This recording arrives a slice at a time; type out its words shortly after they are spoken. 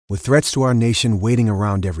With threats to our nation waiting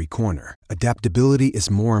around every corner, adaptability is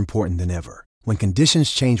more important than ever. When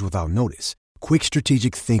conditions change without notice, quick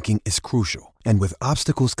strategic thinking is crucial. And with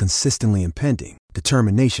obstacles consistently impending,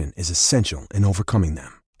 determination is essential in overcoming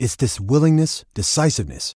them. It's this willingness,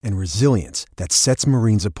 decisiveness, and resilience that sets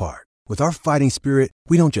Marines apart. With our fighting spirit,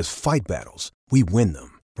 we don't just fight battles, we win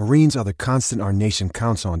them. Marines are the constant our nation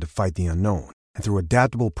counts on to fight the unknown. And through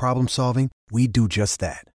adaptable problem solving, we do just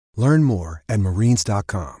that. Learn more at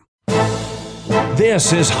marines.com.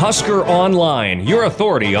 This is Husker Online, your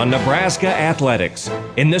authority on Nebraska athletics.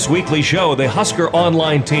 In this weekly show, the Husker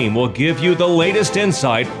Online team will give you the latest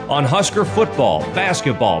insight on Husker football,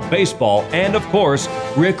 basketball, baseball, and of course,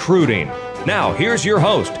 recruiting. Now, here's your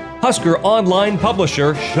host, Husker Online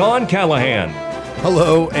publisher, Sean Callahan.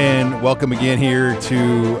 Hello, and welcome again here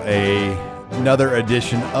to another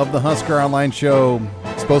edition of the Husker Online Show.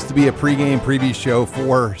 It's supposed to be a pregame preview show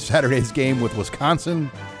for Saturday's game with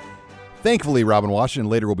Wisconsin. Thankfully, Robin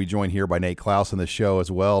Washington later will be joined here by Nate Klaus on the show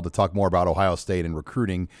as well to talk more about Ohio State and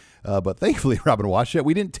recruiting. But thankfully, Robin Washington,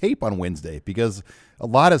 we didn't tape on Wednesday because a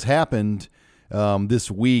lot has happened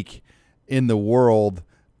this week in the world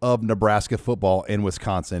of Nebraska football and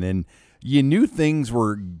Wisconsin. And you knew things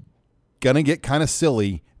were going to get kind of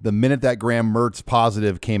silly the minute that Graham Mertz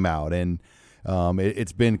positive came out. And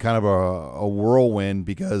it's been kind of a whirlwind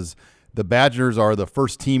because the Badgers are the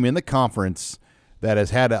first team in the conference that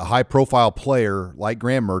has had a high-profile player like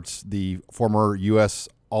Graham Mertz, the former U.S.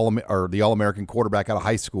 All-American quarterback out of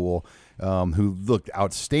high school, who looked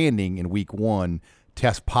outstanding in Week 1,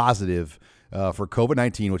 test positive for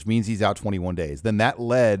COVID-19, which means he's out 21 days. Then that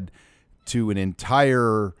led to an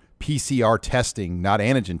entire PCR testing, not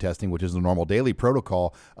antigen testing, which is the normal daily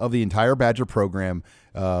protocol of the entire Badger program,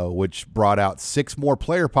 which brought out 6 more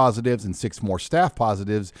player positives and 6 more staff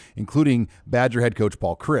positives, including Badger head coach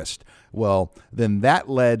Paul Chryst. Well, then that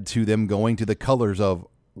led to them going to the colors of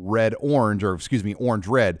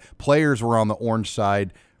orange-red. Players were on the orange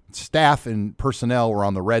side. Staff and personnel were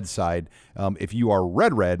on the red side. If you are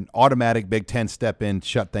red, automatic Big Ten step in,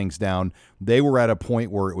 shut things down. They were at a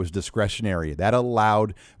point where it was discretionary. That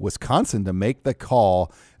allowed Wisconsin to make the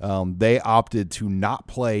call. They opted to not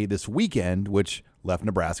play this weekend, which left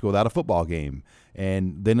Nebraska without a football game.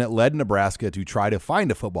 And then it led Nebraska to try to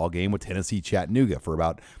find a football game with Tennessee Chattanooga for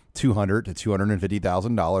about $200,000 to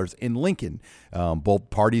 $250,000 in Lincoln. Both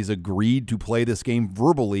parties agreed to play this game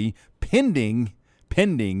verbally, pending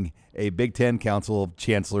a Big Ten Council of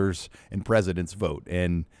Chancellors and Presidents vote.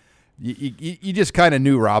 And you just kind of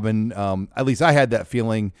knew, Robin, at least I had that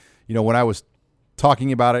feeling, when I was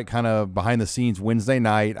talking about it kind of behind the scenes Wednesday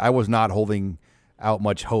night, I was not holding out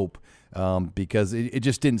much hope because it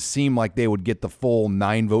just didn't seem like they would get the full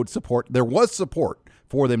 9-vote support. There was support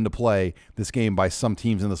for them to play this game by some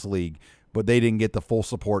teams in this league, but they didn't get the full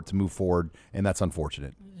support to move forward, and that's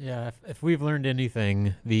unfortunate. Yeah, if we've learned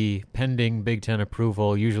anything, the pending Big Ten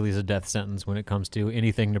approval usually is a death sentence when it comes to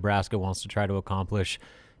anything Nebraska wants to try to accomplish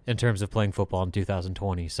in terms of playing football in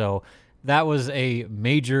 2020. So that was a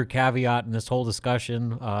major caveat in this whole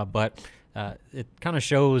discussion, but it kind of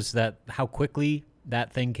shows that how quickly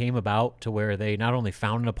that thing came about to where they not only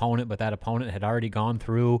found an opponent, but that opponent had already gone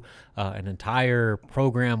through an entire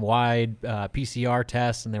program-wide PCR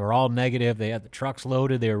test, and they were all negative. They had the trucks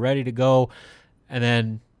loaded. They were ready to go. And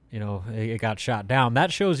then, it got shot down.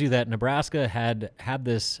 That shows you that Nebraska had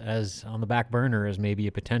this as on the back burner as maybe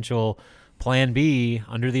a potential plan B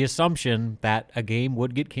under the assumption that a game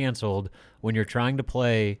would get canceled when you're trying to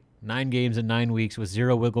play 9 games in 9 weeks with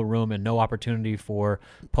zero wiggle room and no opportunity for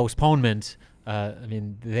postponement.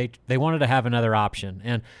 They wanted to have another option,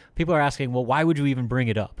 and people are asking, well, why would you even bring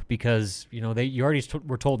it up? Because you already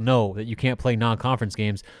were told no, that you can't play non-conference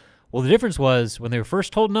games. Well, the difference was when they were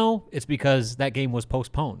first told no, it's because that game was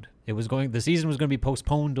postponed. The season was going to be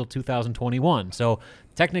postponed till 2021. So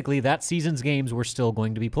technically, that season's games were still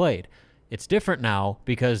going to be played. It's different now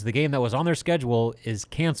because the game that was on their schedule is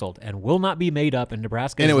canceled and will not be made up in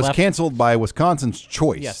Nebraska. And it was canceled by Wisconsin's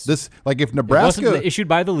choice. Yes. If Nebraska... It wasn't issued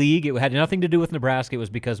by the league. It had nothing to do with Nebraska. It was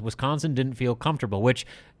because Wisconsin didn't feel comfortable, which...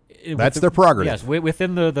 That's their prerogative. Yes,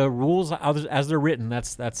 within the rules as they're written,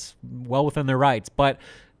 that's well within their rights. But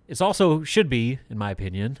it's also should be, in my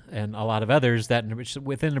opinion, and a lot of others, that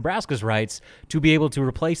within Nebraska's rights to be able to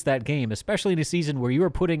replace that game, especially in a season where you are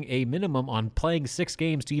putting a minimum on playing 6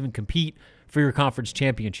 games to even compete for your conference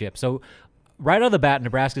championship. So right out of the bat,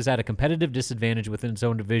 Nebraska's at a competitive disadvantage within its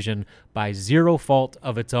own division by zero fault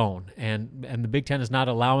of its own, and the Big Ten is not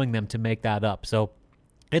allowing them to make that up. So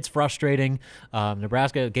It's frustrating.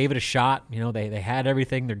 Nebraska gave it a shot. They had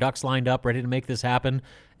everything. Their ducks lined up, ready to make this happen.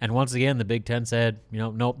 And once again, the Big Ten said,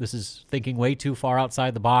 nope, this is thinking way too far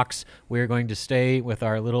outside the box. We're going to stay with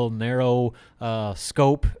our little narrow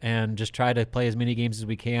scope and just try to play as many games as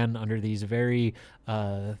we can under these very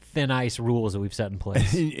thin ice rules that we've set in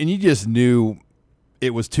place. And you just knew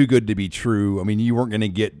it was too good to be true. I mean, you weren't going to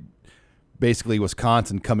get basically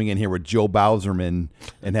Wisconsin coming in here with Joe Bowserman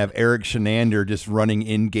and have Eric Shenander just running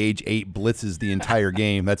Engage 8 blitzes the entire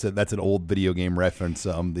game. That's an old video game reference,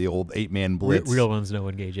 the old 8-man blitz. Real ones know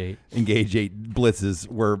Engage 8. Engage 8 blitzes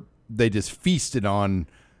where they just feasted on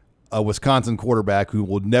a Wisconsin quarterback who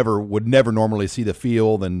would never normally see the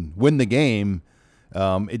field and win the game.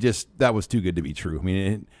 That was too good to be true. I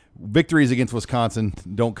mean, victories against Wisconsin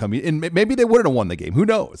don't come – and maybe they wouldn't have won the game. Who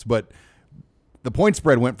knows? But – the point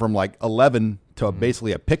spread went from like 11 to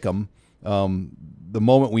basically a pick 'em. The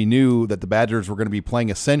moment we knew that the Badgers were going to be playing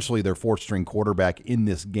essentially their fourth-string quarterback in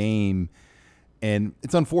this game, and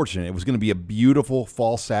it's unfortunate. It was going to be a beautiful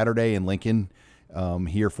fall Saturday in Lincoln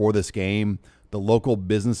here for this game. The local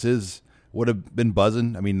businesses would have been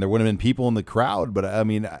buzzing. I mean, there would have been people in the crowd, but I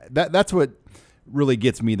mean, that's what really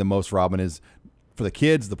gets me the most, Robin, is for the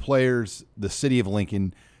kids, the players, the city of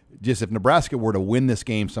Lincoln. Just if Nebraska were to win this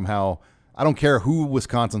game somehow, I don't care who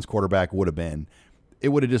Wisconsin's quarterback would have been. It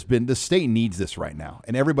would have just been, the state needs this right now.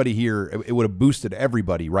 And everybody here, it would have boosted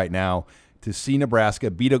everybody right now to see Nebraska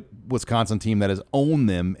beat a Wisconsin team that has owned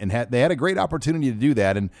them. And they had a great opportunity to do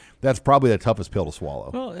that. And that's probably the toughest pill to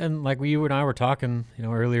swallow. Well, and like you and I were talking,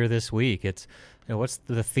 earlier this week, it's, what's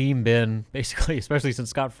the theme been basically, especially since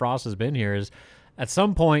Scott Frost has been here, is at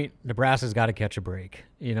some point, Nebraska's got to catch a break.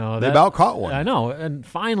 They about caught one. I know. And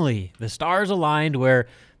finally, the stars aligned where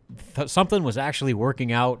something was actually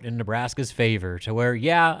working out in Nebraska's favor to where,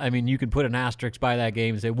 you could put an asterisk by that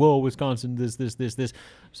game and say, whoa, Wisconsin, this.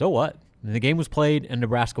 So what? And the game was played and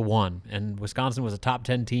Nebraska won. And Wisconsin was a top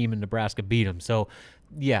 10 team and Nebraska beat them. So,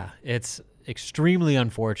 it's extremely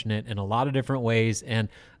unfortunate in a lot of different ways. And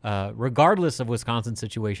regardless of Wisconsin's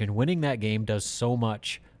situation, winning that game does so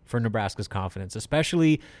much for Nebraska's confidence,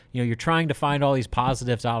 especially, you're trying to find all these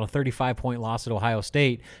positives out of a 35-point loss at Ohio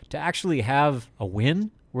State. To actually have a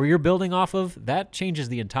win where you're building off of, that changes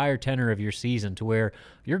the entire tenor of your season to where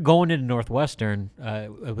you're going into Northwestern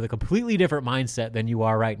with a completely different mindset than you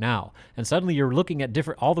are right now. And suddenly you're looking at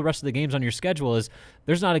all the rest of the games on your schedule is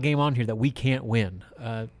there's not a game on here that we can't win.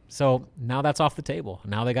 So now that's off the table.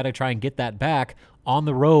 Now they got to try and get that back on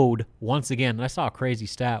the road once again. And I saw a crazy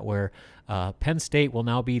stat where Penn State will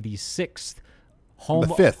now be the fifth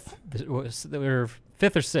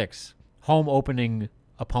or sixth home opening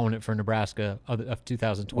opponent for Nebraska of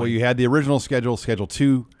 2020. Well, you had the original schedule, Schedule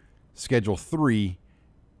 2, Schedule 3.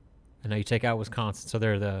 And now you take out Wisconsin, so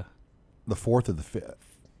they're the fourth or the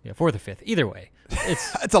fifth. Yeah, fourth or fifth. Either way,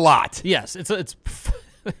 it's a lot. Yes, it's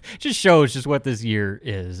it just shows just what this year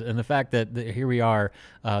is, and the fact that here we are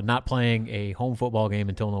not playing a home football game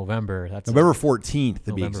until November. That's November 14th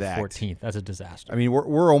to be exact. November 14th. That's a disaster. I mean,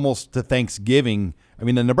 we're almost to Thanksgiving. I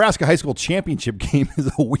mean, the Nebraska High School Championship game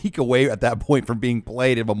is a week away at that point from being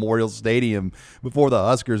played at Memorial Stadium before the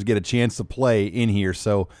Huskers get a chance to play in here.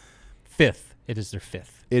 So, fifth. It is their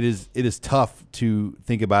fifth. It is tough to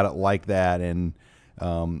think about it like that, and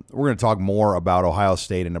we're going to talk more about Ohio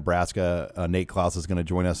State and Nebraska. Nate Klaus is going to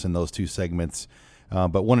join us in those two segments.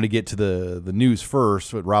 But wanted to get to the news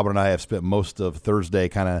first. Robin and I have spent most of Thursday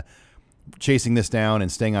kind of chasing this down and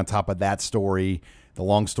staying on top of that story. The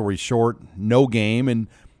long story short, no game. And,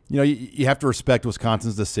 you have to respect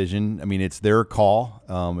Wisconsin's decision. I mean, it's their call.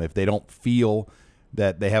 If they don't feel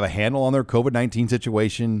that they have a handle on their COVID-19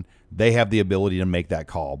 situation, they have the ability to make that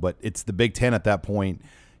call. But it's the Big Ten at that point,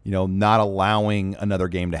 not allowing another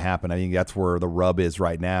game to happen. I think that's where the rub is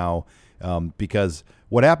right now, because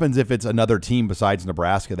what happens if it's another team besides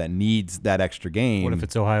Nebraska that needs that extra game? What if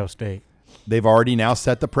it's Ohio State? They've already now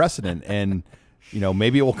set the precedent, and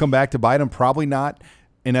maybe it will come back to bite them. Probably not.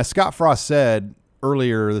 And as Scott Frost said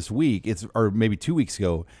earlier this week, or maybe 2 weeks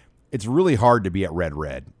ago, it's really hard to be at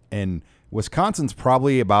red. And Wisconsin's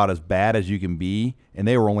probably about as bad as you can be, and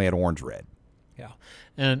they were only at orange-red. Yeah,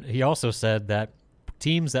 and he also said that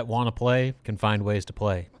teams that want to play can find ways to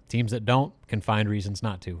play. Teams that don't can find reasons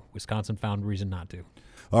not to. Wisconsin found reason not to.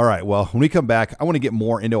 All right, well, when we come back, I want to get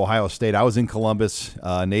more into Ohio State. I was in Columbus.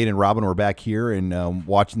 Nate and Robin were back here and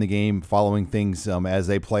watching the game, following things as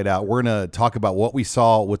they played out. We're going to talk about what we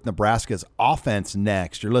saw with Nebraska's offense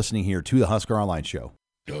next. You're listening here to the Husker Online Show.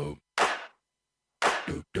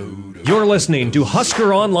 You're listening to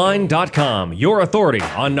HuskerOnline.com, your authority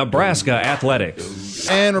on Nebraska athletics.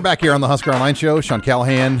 And we're back here on the Husker Online Show. Sean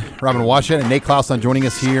Callahan, Robin Washut, and Nate Klausson joining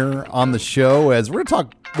us here on the show as we're going to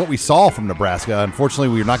talk what we saw from Nebraska. Unfortunately,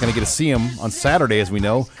 we're not going to get to see them on Saturday, as we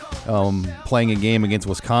know, playing a game against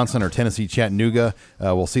Wisconsin or Tennessee Chattanooga.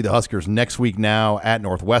 We'll see the Huskers next week now at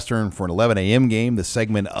Northwestern for an 11 a.m. game. The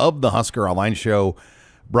segment of the Husker Online Show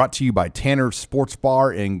brought to you by Tanner's Sports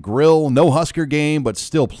Bar and Grill. No Husker game, but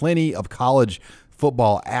still plenty of college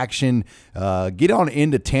football action. Get on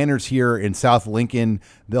into Tanner's here in South Lincoln.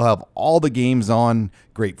 They'll have all the games on.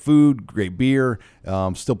 Great food, great beer.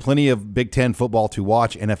 Still plenty of Big Ten football to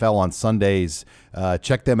watch. NFL on Sundays.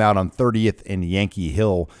 Check them out on 30th and Yankee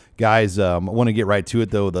Hill. Guys, I want to get right to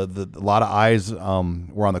it, though. A lot of eyes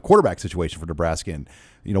were on the quarterback situation for Nebraska and,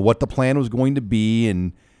 what the plan was going to be.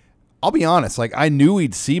 And I'll be honest, I knew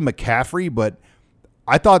we'd see McCaffrey, but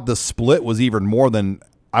I thought the split was even more than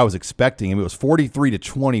I was expecting. I mean, it was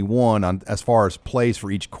 43-21 on as far as plays for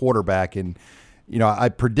each quarterback. And, I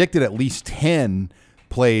predicted at least 10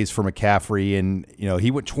 plays for McCaffrey, and, he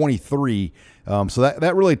went 23. So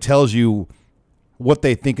that really tells you what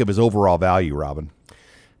they think of his overall value, Robin.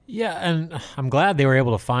 Yeah, and I'm glad they were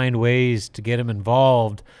able to find ways to get him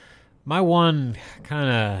involved. My one kind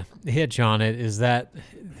of hitch on it is that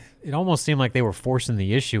it almost seemed like they were forcing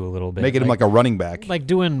the issue a little bit. Making him like a running back. Like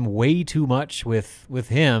doing way too much with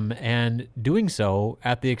him and doing so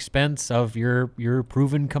at the expense of your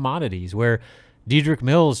proven commodities, where Dedrick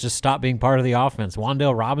Mills just stopped being part of the offense.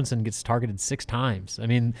 Wan'Dale Robinson gets targeted 6 times. I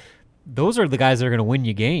mean, those are the guys that are going to win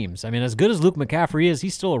you games. I mean, as good as Luke McCaffrey is,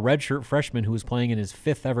 he's still a redshirt freshman who was playing in his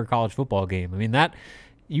 5th ever college football game. I mean,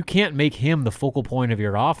 you can't make him the focal point of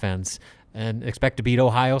your offense and expect to beat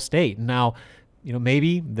Ohio State. Now,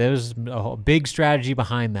 maybe there's a big strategy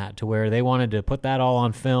behind that to where they wanted to put that all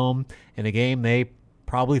on film in a game they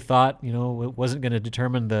probably thought, it wasn't going to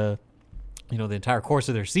determine the entire course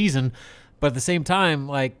of their season. But at the same time,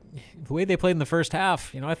 the way they played in the first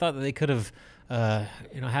half, I thought that they could have,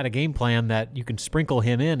 had a game plan that you can sprinkle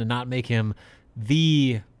him in and not make him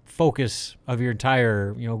the focus of your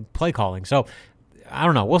entire, play calling. So I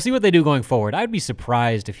don't know. We'll see what they do going forward. I'd be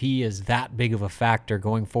surprised if he is that big of a factor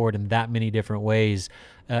going forward in that many different ways.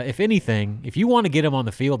 If anything, if you want to get him on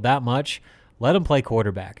the field that much, let him play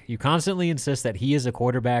quarterback. You constantly insist that he is a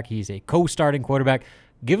quarterback. He's a co-starting quarterback.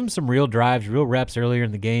 Give him some real drives, real reps earlier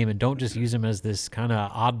in the game, and don't just use him as this kind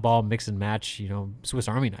of oddball mix and match, Swiss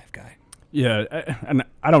Army knife guy. Yeah, and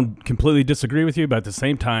I don't completely disagree with you, but at the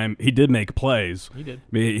same time, he did make plays. He did. I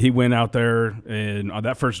mean, he went out there and on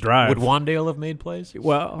that first drive. Would Wan'Dale have made plays?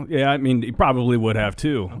 Well, yeah, I mean, he probably would have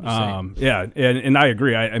too. Yeah, and I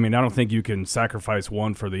agree. I mean, I don't think you can sacrifice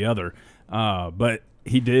one for the other. But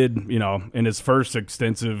he did, in his first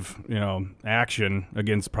extensive, action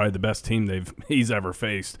against probably the best team he's ever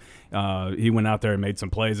faced. He went out there and made some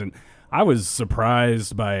plays, and I was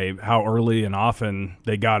surprised by how early and often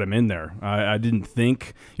they got him in there. I didn't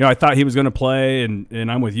think, I thought he was going to play,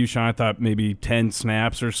 and I'm with you, Sean. I thought maybe 10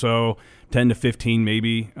 snaps or so, 10 to 15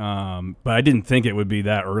 maybe, but I didn't think it would be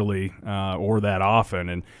that early or that often,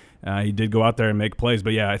 and he did go out there and make plays.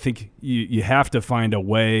 But, yeah, I think you have to find a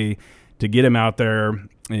way to get him out there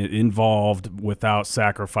involved without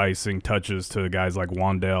sacrificing touches to guys like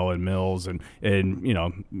Wan'Dale and Mills and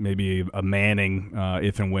maybe a Manning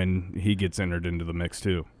if and when he gets entered into the mix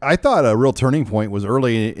too. I thought a real turning point was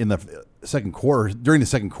early in the second quarter, during the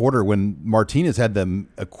second quarter when Martinez had the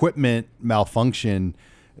equipment malfunction.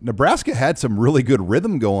 Nebraska had some really good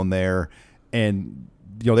rhythm going there, and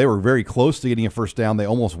they were very close to getting a first down. They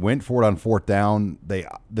almost went for it on 4th down.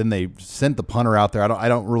 Then they sent the punter out there. I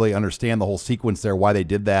don't really understand the whole sequence there, why they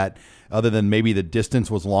did that, other than maybe the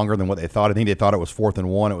distance was longer than what they thought. I think they thought it was 4th and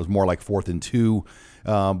 1. It was more like 4th and 2.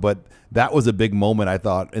 But that was a big moment, I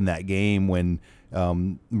thought, in that game when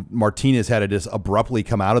Martinez had to just abruptly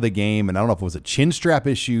come out of the game, and I don't know if it was a chin strap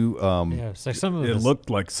issue. It's like it looked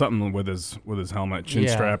like something with his helmet, chin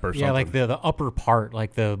strap or something. Yeah, like the upper part,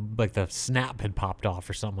 like the snap had popped off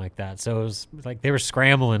or something like that. So it was like they were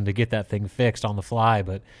scrambling to get that thing fixed on the fly,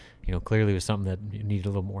 but clearly it was something that needed a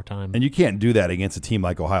little more time. And you can't do that against a team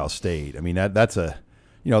like Ohio State. I mean, that's a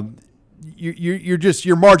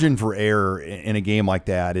your margin for error in a game like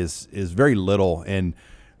that is very little, and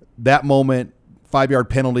that moment. 5-yard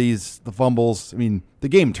penalties, the fumbles. I mean, the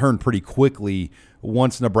game turned pretty quickly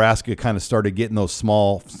once Nebraska kind of started getting those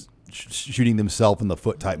small shooting themselves in the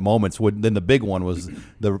foot type moments. Then the big one was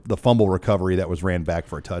the fumble recovery that was ran back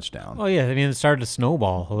for a touchdown. Oh yeah, I mean it started to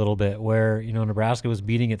snowball a little bit where Nebraska was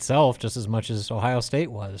beating itself just as much as Ohio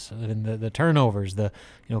State was. And the turnovers,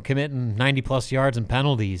 committing 90+ yards and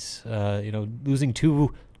penalties, losing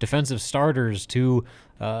 2 defensive starters to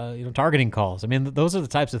targeting calls. I mean those are the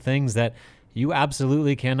types of things that you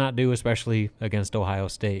absolutely cannot do, especially against Ohio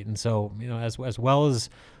State. And so as well as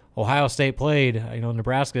Ohio State played,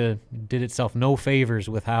 Nebraska did itself no favors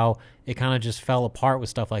with how it kind of just fell apart with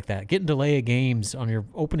stuff like that. Getting delay of games on your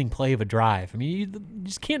opening play of a drive. I mean, you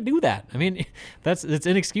just can't do that. I mean, it's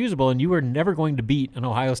inexcusable, and you were never going to beat an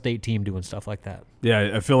Ohio State team doing stuff like that.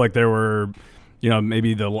 Yeah, I feel like there were,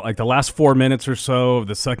 maybe the last 4 minutes or so of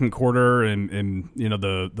the second quarter and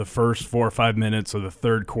the first 4 or 5 minutes of the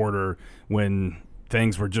third quarter when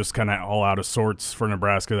things were just kind of all out of sorts for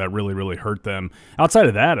Nebraska that really, really hurt them. Outside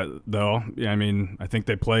of that, though, I think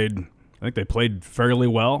they played fairly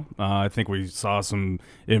well. I think we saw some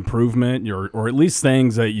improvement, or at least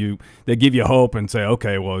things that give you hope and say,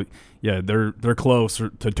 okay, well, yeah, they're close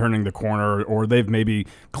to turning the corner, or they've maybe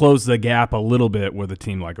closed the gap a little bit with a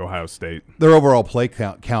team like Ohio State. Their overall play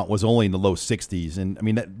count was only in the low 60s, and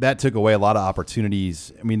that took away a lot of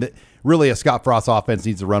opportunities. Really, a Scott Frost offense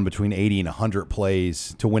needs to run between 80 and 100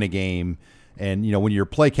 plays to win a game, and when your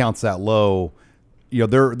play count's that low,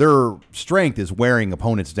 their strength is wearing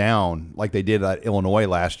opponents down like they did at Illinois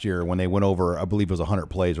last year when they went over, I believe it was 100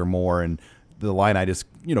 plays or more, and the Illini just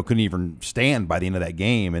couldn't even stand by the end of that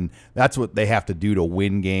game, and that's what they have to do to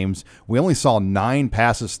win games. We only saw 9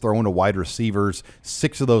 passes thrown to wide receivers.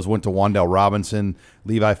 6 of those went to Wan'Dale Robinson,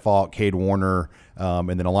 Levi Falk, Cade Warner, and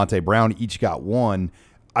then Alante Brown each got 1.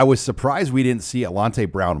 I was surprised we didn't see Alante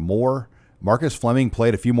Brown more. Marcus Fleming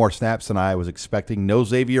played a few more snaps than I was expecting. No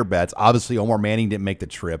Xavier Betts. Obviously, Omar Manning didn't make the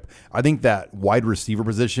trip. I think that wide receiver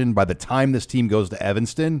position, by the time this team goes to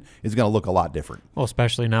Evanston, is going to look a lot different. Well,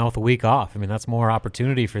 especially now with a week off. That's more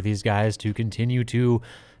opportunity for these guys to continue to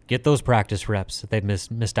get those practice reps that they've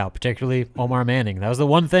missed out, particularly Omar Manning. That was the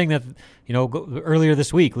one thing that, earlier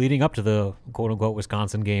this week leading up to the quote-unquote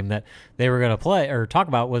Wisconsin game that they were going to play or talk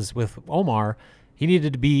about was with Omar. He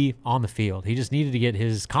needed to be on the field. He just needed to get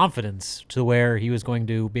his confidence to where he was going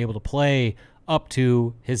to be able to play up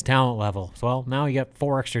to his talent level. So, well, now you got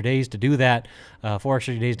 4 extra days to do that, 4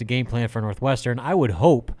 extra days to game plan for Northwestern. I would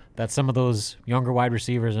hope that some of those younger wide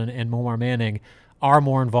receivers and Omar Manning are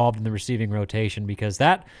more involved in the receiving rotation, because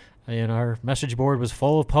that, our message board was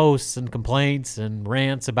full of posts and complaints and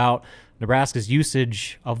rants about Nebraska's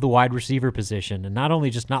usage of the wide receiver position, and not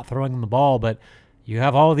only just not throwing them the ball, but you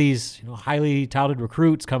have all these highly touted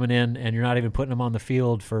recruits coming in, and you're not even putting them on the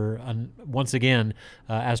field for once again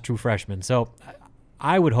as true freshmen. So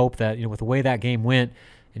I would hope that with the way that game went,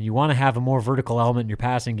 and you want to have a more vertical element in your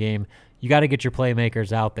passing game, you got to get your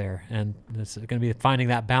playmakers out there, and it's going to be finding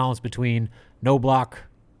that balance between no block,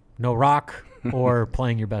 no rock, or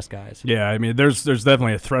playing your best guys. Yeah, there's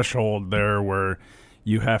definitely a threshold there where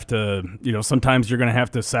you have to, sometimes you're going to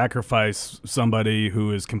have to sacrifice somebody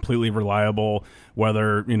who is completely reliable,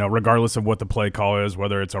 whether, regardless of what the play call is,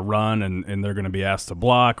 whether it's a run and they're going to be asked to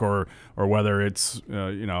block, or whether it's,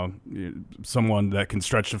 someone that can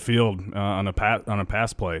stretch the field on a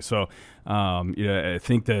pass play. So, I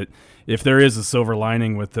think that if there is a silver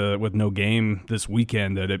lining with no game this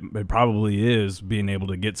weekend, that it probably is being able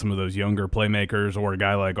to get some of those younger playmakers or a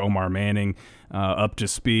guy like Omar Manning up to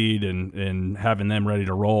speed and having them ready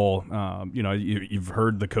to roll. You've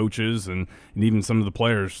heard the coaches and even some of the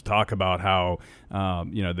players talk about how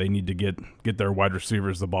they need to get their wide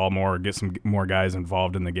receivers the ball more, get some more guys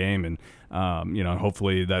involved in the game, and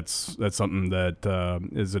hopefully that's something that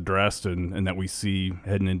is addressed and that we see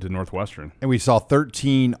heading into Northwestern. And we saw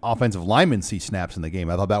 13 offensive linemen see snaps in the game.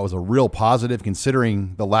 I thought that was a real positive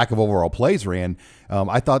considering the lack of overall plays ran.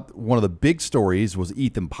 I thought one of the big stories was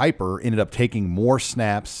Ethan Piper ended up taking more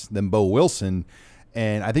snaps than Bo Wilson,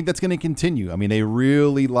 and I think that's going to continue. They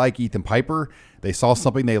really like Ethan Piper. They saw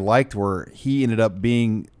something they liked where he ended up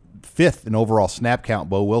being 5th in overall snap count.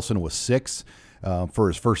 Bo Wilson was 6th. For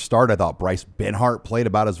his first start, I thought Bryce Benhart played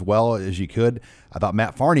about as well as you could. I thought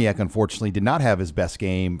Matt Farniak, unfortunately, did not have his best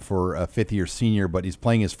game for a 5th-year senior, but he's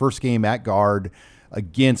playing his first game at guard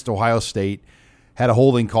against Ohio State. Had a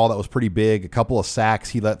holding call that was pretty big, a couple of sacks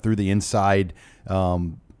he let through the inside.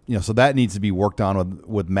 So that needs to be worked on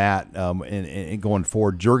with Matt and going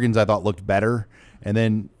forward. Juergens, I thought, looked better. And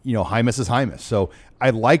then, Hymas is Hymas. So I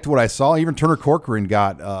liked what I saw. Even Turner Corcoran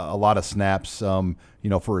got a lot of snaps,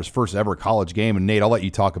 for his first ever college game. And Nate, I'll let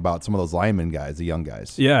you talk about some of those lineman guys, the young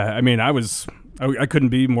guys. Yeah, I I couldn't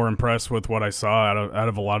be more impressed with what I saw out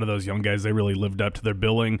of a lot of those young guys. They really lived up to their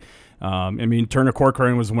billing. Turner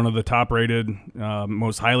Corcoran was one of the top-rated,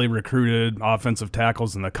 most highly recruited offensive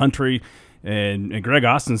tackles in the country. And Greg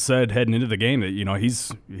Austin said heading into the game that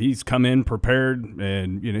he's come in prepared,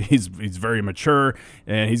 and he's very mature,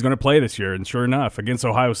 and he's going to play this year. And sure enough, against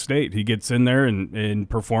Ohio State, he gets in there and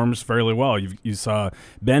performs fairly well. You saw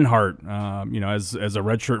Ben Hart, as a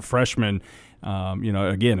redshirt freshman.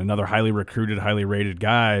 Again, another highly recruited, highly rated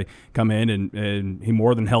guy come in, and he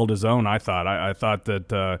more than held his own. I thought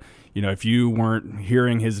that if you weren't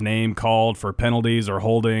hearing his name called for penalties or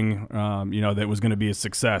holding, that was going to be a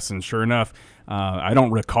success. And sure enough, I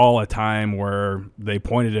don't recall a time where they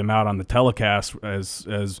pointed him out on the telecast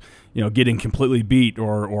as getting completely beat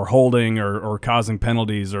or holding or causing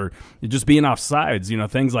penalties or just being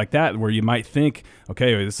offsides, things like that, where you might think,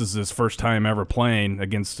 okay, this is his first time ever playing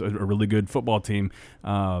against a really good football team.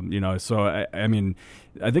 So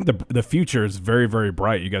I think the future is very, very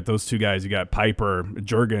bright. You got those two guys. You got Piper,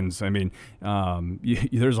 Juergens.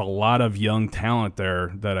 There's a lot of young talent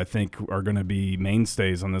there that I think are going to be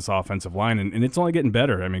mainstays on this offensive line, and it's only getting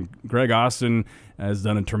better. Greg Austin has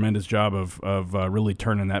done a tremendous job of really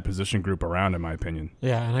turning that position group around, in my opinion.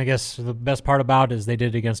 Yeah, and I guess the best part about it is they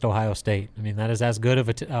did it against Ohio State. That is as good of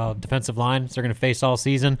a defensive line as they're going to face all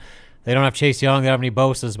season. They don't have Chase Young, they don't have any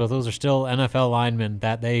Bosa's, but those are still NFL linemen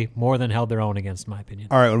that they more than held their own against, in my opinion.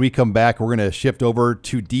 All right, when we come back, we're going to shift over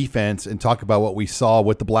to defense and talk about what we saw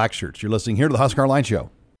with the Black Shirts. You're listening here to the Husker Online Show.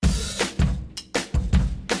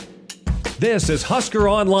 This is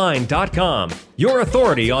HuskerOnline.com, your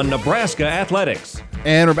authority on Nebraska athletics.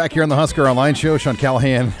 And we're back here on the Husker Online Show. Sean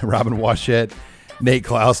Callahan, Robin Washett, Nate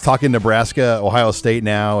Klaus talking Nebraska, Ohio State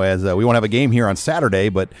now, as we won't have a game here on Saturday,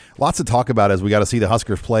 but lots to talk about as we got to see the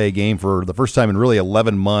Huskers play a game for the first time in really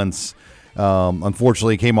 11 months.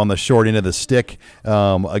 Unfortunately, came on the short end of the stick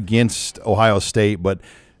against Ohio State, but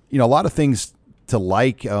a lot of things to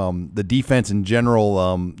like. The defense in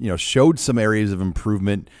general, showed some areas of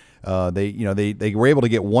improvement. They were able to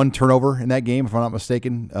get one turnover in that game, if I'm not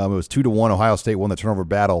mistaken. It was 2-1. Ohio State won the turnover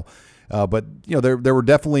battle. But there were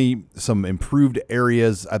definitely some improved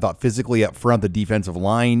areas. I thought physically up front, the defensive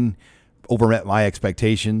line overmet my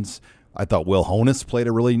expectations. I thought Will Honus played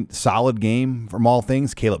a really solid game from all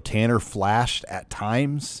things. Caleb Tanner flashed at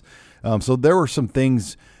times. So there were some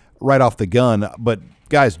things right off the gun. But,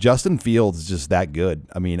 guys, Justin Fields is just that good.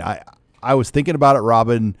 I was thinking about it,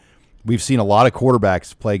 Robin. We've seen a lot of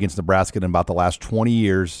quarterbacks play against Nebraska in about the last 20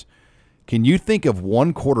 years. Can you think of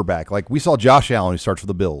one quarterback? Like we saw Josh Allen, who starts for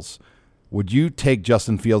the Bills. Would you take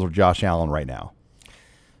Justin Fields or Josh Allen right now?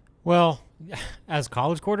 Well, as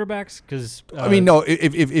college quarterbacks, because no.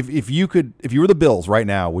 If you were the Bills right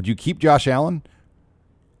now, would you keep Josh Allen,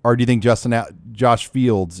 or do you think Josh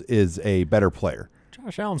Fields is a better player?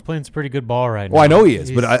 Josh Allen's playing some pretty good ball right now. Well, I know he is,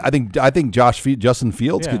 but I think Justin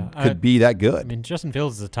Fields could be that good. Justin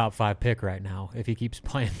Fields is a top 5 pick right now if he keeps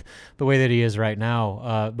playing the way that he is right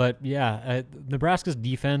now. Nebraska's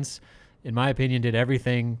defense, in my opinion, did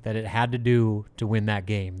everything that it had to do to win that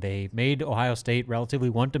game. They made Ohio State relatively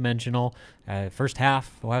one-dimensional. First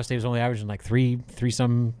half, Ohio State was only averaging like three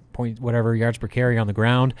some point whatever yards per carry on the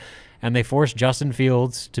ground, and they forced Justin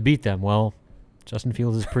Fields to beat them. Well, Justin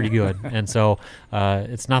Fields is pretty good, and so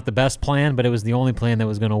it's not the best plan, but it was the only plan that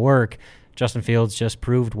was going to work. Justin Fields just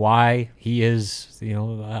proved why he is, a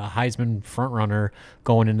Heisman frontrunner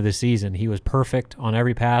going into the season. He was perfect on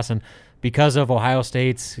every pass, and because of Ohio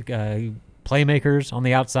State's playmakers on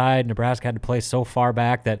the outside, Nebraska had to play so far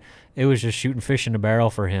back that it was just shooting fish in a barrel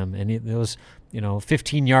for him. And those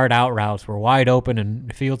 15-yard out routes were wide open,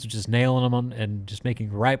 and Fields was just nailing them and just making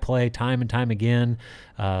the right play time and time again.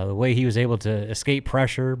 The way he was able to escape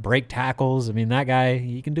pressure, break tackles, that guy,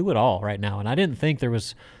 he can do it all right now. And I didn't think there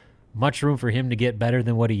was much room for him to get better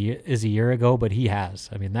than what he is a year ago, but he has.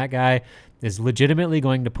 That guy is legitimately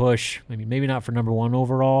going to push, maybe not for number 1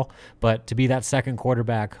 overall, but to be that second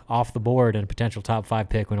quarterback off the board and a potential top 5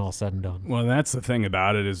 pick when all's said and done. Well, that's the thing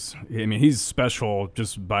about it is, he's special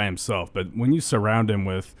just by himself, but when you surround him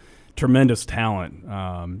with tremendous talent,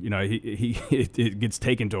 it gets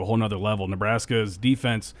taken to a whole nother level. Nebraska's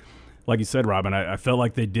defense, like you said, Robin, I felt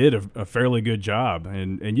like they did a fairly good job,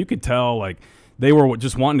 and you could tell, like, they were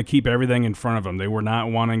just wanting to keep everything in front of them. They were not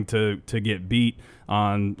wanting to get beat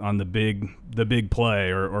on the big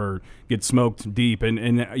play or get smoked deep. And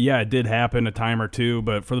it did happen a time or two,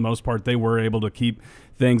 but for the most part, they were able to keep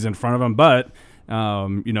things in front of them. But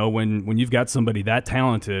When you've got somebody that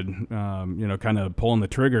talented, kind of pulling the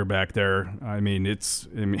trigger back there,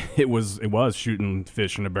 it was shooting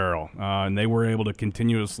fish in a barrel, and they were able to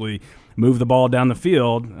continuously move the ball down the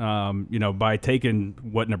field, by taking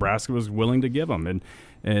what Nebraska was willing to give them.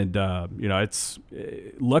 And it's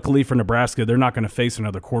luckily for Nebraska, they're not going to face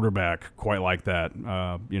another quarterback quite like that,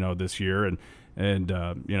 this year.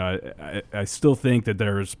 I still think that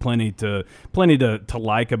there's plenty to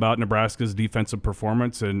like about Nebraska's defensive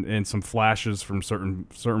performance and some flashes from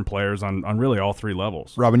certain players on really all three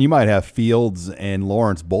levels. Robin, you might have Fields and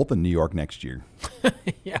Lawrence both in New York next year.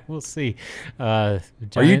 Yeah, we'll see. Are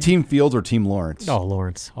you Team Fields or Team Lawrence? No,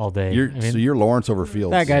 Lawrence all day. So you're Lawrence over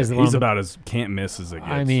Fields. That guy's he's about as can't miss as it gets.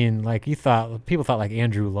 I mean, like people thought like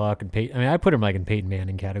Andrew Luck and Peyton. I mean, I put him like in Peyton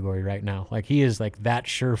Manning category right now. Like he is like that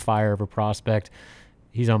surefire of a prospect.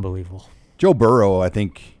 He's unbelievable. Joe Burrow, I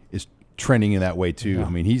think, is trending in that way too. Yeah. I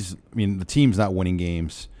mean, the team's not winning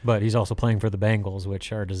games, but he's also playing for the Bengals,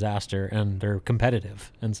 which are a disaster, and they're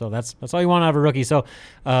competitive. And so that's all you want out of a rookie. So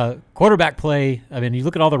quarterback play, I mean, you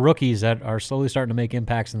look at all the rookies that are slowly starting to make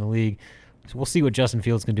impacts in the league. So we'll see what Justin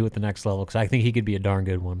Fields can do at the next level, because I think he could be a darn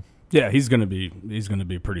good one. Yeah, he's going to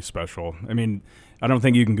be pretty special. I mean, I don't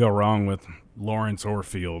think you can go wrong with Lawrence or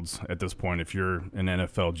Fields at this point if you're an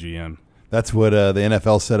NFL GM. That's what the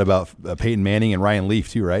NFL said about Peyton Manning and Ryan Leaf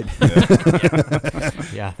too, right?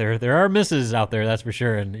 Yeah, there are misses out there, that's for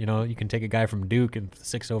sure. And you can take a guy from Duke and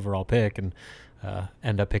 6th overall pick and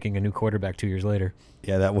end up picking a new quarterback 2 years later.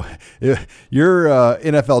 Yeah, your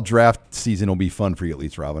NFL draft season will be fun for you at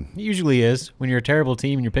least, Robin. It usually is. When you're a terrible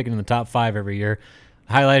team and you're picking in the top 5 every year,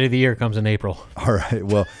 highlight of the year comes in April. All right,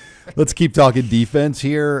 well. Let's keep talking defense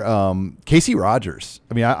here. Casey Rogers.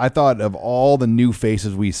 I mean, I thought of all the new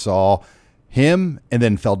faces we saw, him and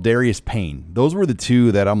then Feldarius Payne. Those were the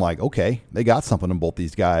two that I'm like, okay, they got something in both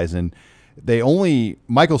these guys. And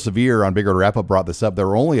Michael Severe on Big Red Wrap-Up brought this up. There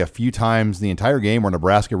were only a few times the entire game where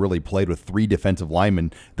Nebraska really played with 3 defensive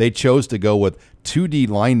linemen. They chose to go with 2 D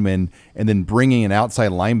linemen and then bringing an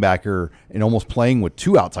outside linebacker and almost playing with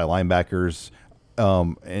 2 outside linebackers.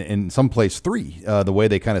 In some place 3, the way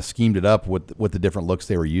they kind of schemed it up with the different looks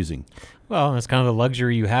they were using. Well, that's kind of the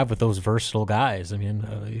luxury you have with those versatile guys. I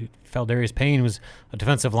mean, Feldarius Payne was a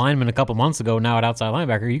defensive lineman a couple months ago. Now at outside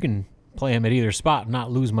linebacker, you can play him at either spot and not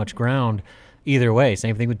lose much ground either way.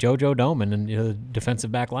 Same thing with JoJo Doman and the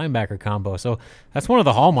defensive back linebacker combo. So that's one of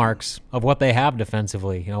the hallmarks of what they have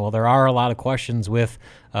defensively. While there are a lot of questions with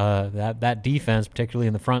that defense, particularly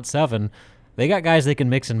in the front 7, they got guys they can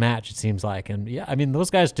mix and match, it seems like. And, yeah, I mean, those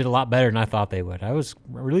guys did a lot better than I thought they would. I was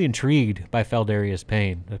really intrigued by Feldarius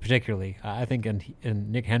Payne, particularly. I think, and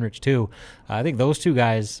Nick Henrich, too. I think those 2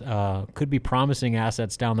 guys could be promising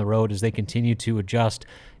assets down the road as they continue to adjust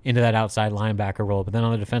into that outside linebacker role. But then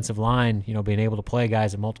on the defensive line, being able to play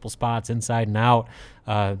guys at multiple spots, inside and out,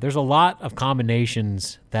 there's a lot of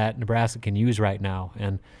combinations that Nebraska can use right now.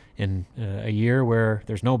 And in a year where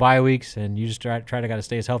there's no bye weeks and you just try to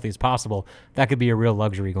stay as healthy as possible, that could be a real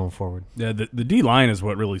luxury going forward. Yeah, the D-line is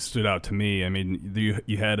what really stood out to me. I mean,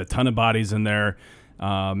 you had a ton of bodies in there,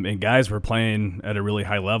 and guys were playing at a really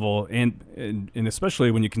high level, and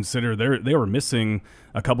especially when you consider they were missing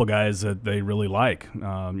a couple guys that they really like,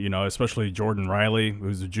 especially Jordan Riley,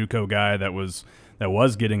 who's a JUCO guy that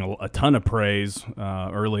was getting a ton of praise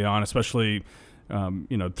early on, especially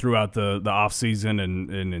throughout the off season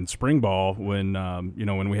and in spring ball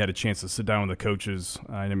when we had a chance to sit down with the coaches.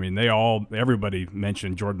 I mean, everybody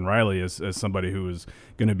mentioned Jordan Riley as somebody who was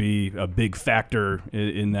going to be a big factor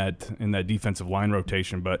in that defensive line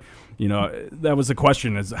rotation. But that was the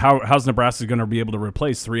question: is how's Nebraska going to be able to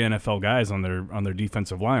replace 3 NFL guys on their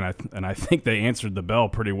defensive line? And I think they answered the bell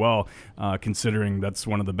pretty well, considering that's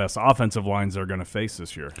one of the best offensive lines they're going to face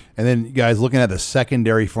this year. And then, guys, looking at the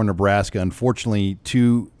secondary for Nebraska, unfortunately,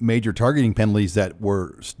 2 major targeting penalties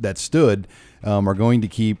that stood are going to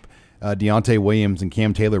keep Deontay Williams and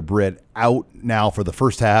Cam Taylor-Britt out now for the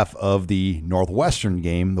first half of the Northwestern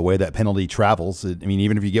game, the way that penalty travels. I mean,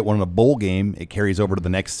 even if you get one in a bowl game, it carries over to the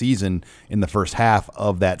next season in the first half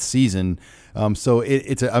of that season. So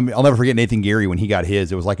I'll never forget Nathan Geary when he got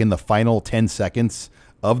his. It was like in the final 10 seconds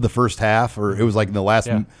of the first half, or it was like in the last.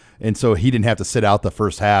 Yeah. And so he didn't have to sit out the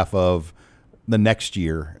first half of the next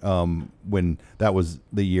year when that was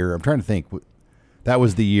the year. I'm trying to think. That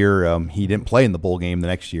was the year he didn't play in the bowl game the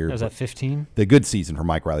next year. Was that 15? The good season for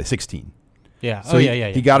Mike Riley, 16. Yeah. So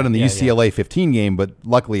he got it in the UCLA 15 game, but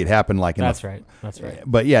luckily it happened like in That's right.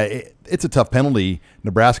 But yeah, it's a tough penalty.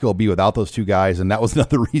 Nebraska will be without those two guys, and that was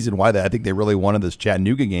another reason why I think they really wanted this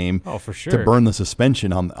Chattanooga game. Oh, for sure. To burn the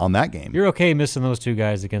suspension on that game. You're okay missing those two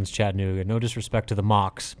guys against Chattanooga. No disrespect to the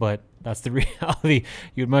Mocs, but that's the reality.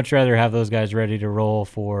 You'd much rather have those guys ready to roll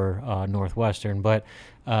for Northwestern. But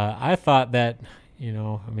I thought that,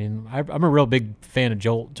 I'm a real big fan of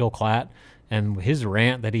Joel Klatt. And his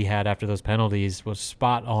rant that he had after those penalties was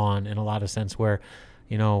spot on in a lot of sense where,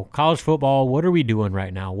 college football, what are we doing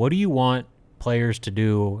right now? What do you want players to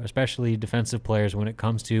do, especially defensive players, when it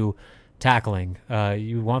comes to tackling?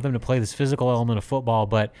 You want them to play this physical element of football,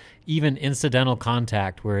 but even incidental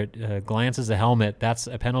contact where it glances a helmet, that's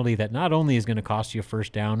a penalty that not only is going to cost you a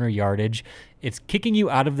first down or yardage, it's kicking you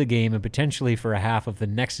out of the game and potentially for a half of the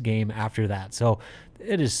next game after that. So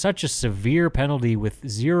it is such a severe penalty with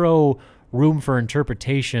zero room for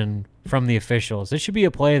interpretation from the officials. This should be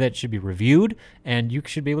a play that should be reviewed, and you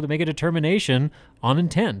should be able to make a determination on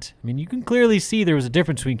intent. I mean, you can clearly see there was a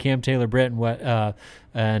difference between Cam Taylor-Britt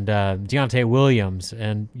and Deontay Williams,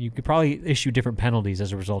 and you could probably issue different penalties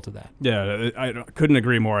as a result of that. Yeah, I couldn't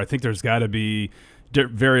agree more. I think there's got to be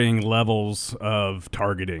varying levels of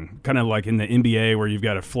targeting, kind of like in the NBA where you've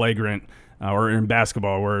got a flagrant or in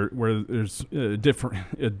basketball where there's a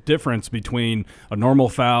difference between a normal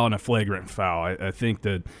foul and a flagrant foul. I think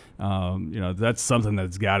that that's something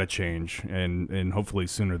that's got to change, and hopefully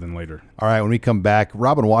sooner than later. All right, when we come back,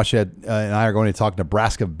 Robin Washett and I are going to talk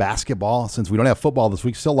Nebraska basketball. Since we don't have football this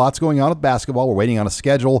week, still lots going on with basketball. We're waiting on a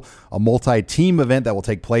schedule, a multi-team event that will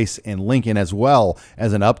take place in Lincoln, as well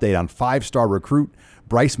as an update on five-star recruit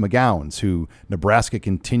Bryce McGowens, who Nebraska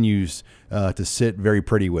continues to sit very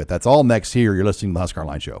pretty with. That's all next here. You're listening to the Husker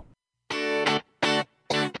Online Show.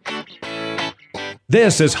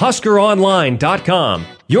 This is HuskerOnline.com,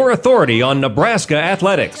 your authority on Nebraska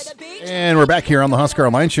athletics. And we're back here on the Husker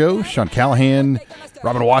Online Show. Sean Callahan,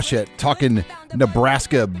 Robin Washett talking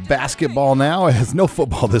Nebraska basketball now. It has no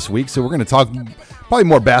football this week, so we're going to talk probably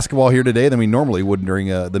more basketball here today than we normally would during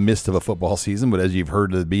the midst of a football season. But as you've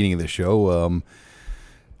heard at the beginning of the show,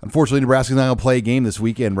 unfortunately, Nebraska's not going to play a game this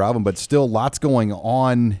weekend, Robin, but still lots going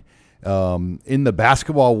on in the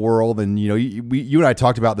basketball world. And, you and I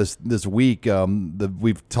talked about this week.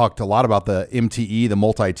 We've talked a lot about the MTE, the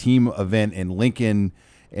multi-team event in Lincoln,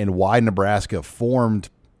 and why Nebraska formed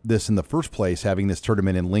this in the first place, having this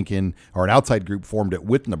tournament in Lincoln, or an outside group formed it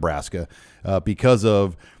with Nebraska because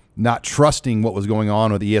of not trusting what was going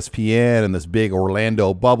on with ESPN and this big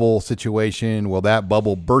Orlando bubble situation. Well, that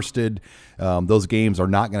bubble bursted. Those games are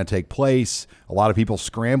not going to take place. A lot of people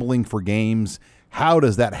scrambling for games. How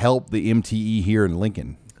does that help the MTE here in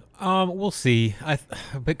Lincoln? We'll see.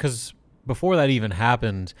 Because before that even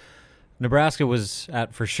happened, Nebraska was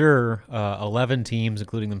at, for sure, 11 teams,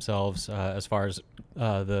 including themselves, as far as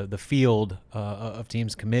the field of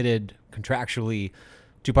teams committed contractually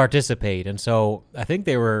to participate. And so I think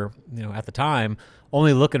they were, at the time,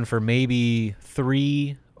 only looking for maybe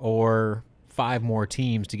 3 or 5 more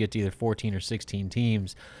teams to get to either 14 or 16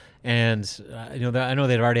 teams. And I know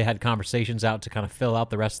they'd already had conversations out to kind of fill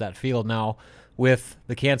out the rest of that field. Now, with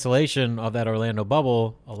the cancellation of that Orlando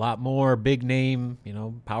bubble, a lot more big name,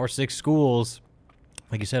 Power 6 schools,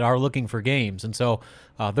 like you said, are looking for games. And so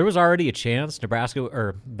there was already a chance Nebraska,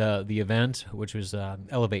 or the event, which was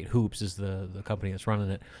Elevate Hoops is the company that's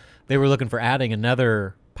running it. They were looking for adding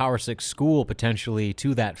another Power 6 school potentially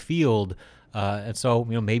to that field. And so,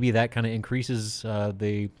 maybe that kind of increases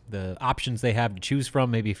the options they have to choose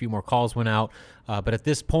from. Maybe a few more calls went out. But at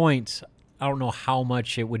this point, I don't know how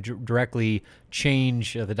much it would directly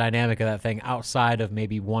change the dynamic of that thing outside of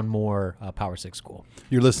maybe one more Power 6 school.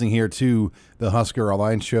 You're listening here to the Husker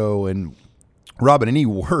Online Show. And, Robin, any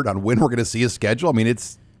word on when we're going to see a schedule? I mean,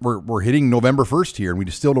 we're hitting November 1st here, and we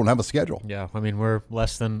still don't have a schedule. Yeah, I mean, we're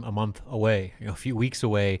less than a month away, a few weeks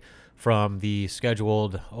away from the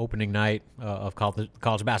scheduled opening night of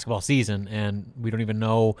college basketball season, and we don't even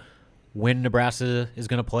know when Nebraska is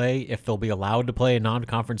going to play, if they'll be allowed to play a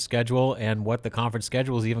non-conference schedule, and what the conference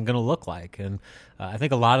schedule is even going to look like. And I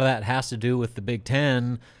think a lot of that has to do with the Big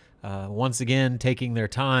Ten, once again, taking their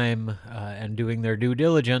time and doing their due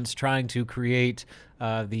diligence, trying to create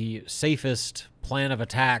the safest plan of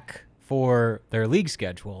attack for their league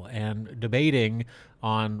schedule, and debating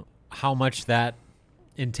on how much that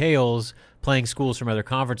entails playing schools from other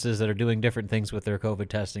conferences that are doing different things with their COVID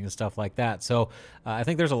testing and stuff like that. So I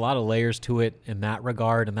think there's a lot of layers to it in that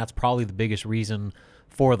regard, and that's probably the biggest reason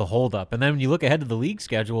for the holdup. And then when you look ahead to the league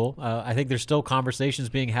schedule, I think there's still conversations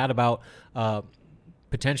being had about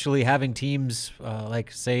potentially having teams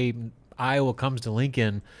like, say, Iowa comes to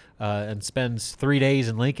Lincoln and spends 3 days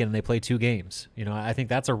in Lincoln and they play 2 games. I think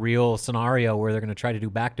that's a real scenario where they're going to try to do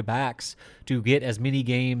back-to-backs to get as many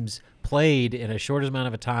games played in as short amount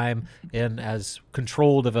of a time in as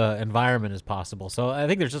controlled of an environment as possible. So I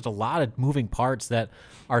think there's just a lot of moving parts that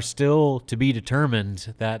are still to be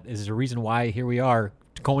determined. That is the reason why here we are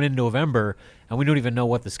going into November, and we don't even know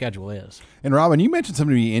what the schedule is. And Robin, you mentioned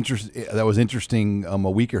something that was interesting a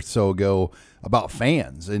week or so ago about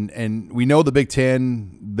fans, and we know the Big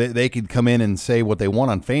Ten, they could come in and say what they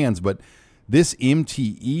want on fans, but this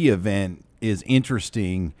MTE event is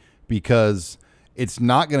interesting because it's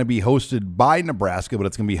not going to be hosted by Nebraska, but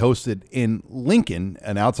it's going to be hosted in Lincoln.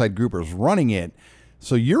 An outside group is running it.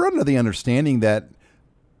 So you're under the understanding that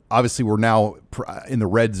obviously we're now in the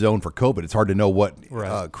red zone for COVID. It's hard to know what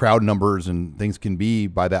crowd numbers and things can be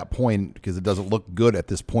by that point because it doesn't look good at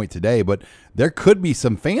this point today. But there could be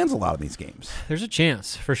some fans allowed in these games. There's a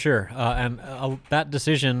chance for sure. And that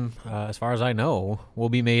decision, as far as I know, will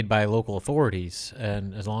be made by local authorities.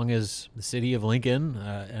 And as long as the city of Lincoln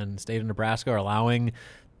and state of Nebraska are allowing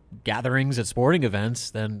gatherings at sporting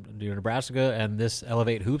events, then Nebraska and this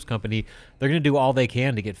Elevate Hoops company, they're going to do all they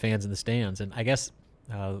can to get fans in the stands. And I guess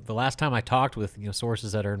the last time I talked with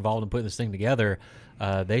sources that are involved in putting this thing together,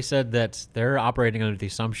 they said that they're operating under the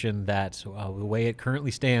assumption that the way it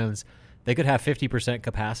currently stands, they could have 50%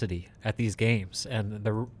 capacity at these games. And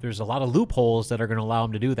there's a lot of loopholes that are going to allow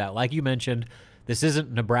them to do that. Like you mentioned, this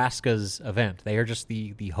isn't Nebraska's event. They are just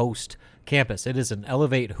the host campus. It is an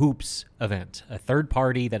Elevate Hoops event, a third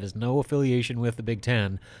party that has no affiliation with the Big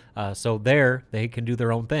Ten. So there, they can do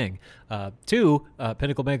their own thing. Two,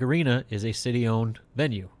 Pinnacle Bank Arena is a city-owned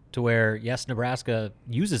venue to where, yes, Nebraska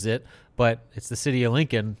uses it, but it's the city of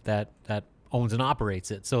Lincoln that owns and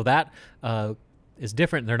operates it. So that is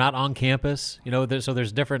different. They're not on campus, so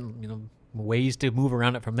there's different ways to move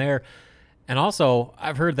around it from there. And also,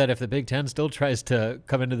 I've heard that if the Big Ten still tries to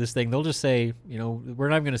come into this thing, they'll just say, we're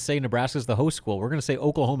not going to say Nebraska's the host school. We're going to say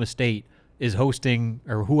Oklahoma State is hosting,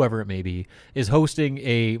 or whoever it may be, is hosting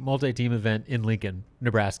a multi-team event in Lincoln,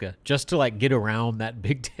 Nebraska, just to get around that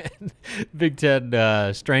Big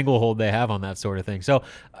Ten stranglehold they have on that sort of thing. So,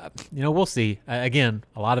 we'll see. Again,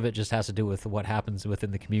 a lot of it just has to do with what happens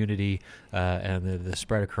within the community and the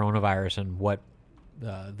spread of coronavirus and what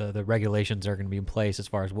the regulations are going to be in place as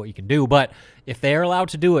far as what you can do. But if they are allowed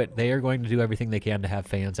to do it, they are going to do everything they can to have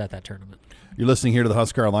fans at that tournament. You're listening here to the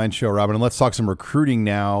Husker Online Show, Robin, and let's talk some recruiting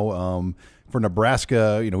now. For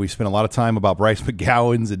Nebraska, we spent a lot of time about Bryce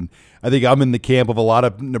McGowan's, and I think I'm in the camp of a lot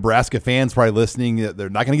of Nebraska fans probably listening. They're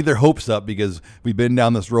not going to get their hopes up because we've been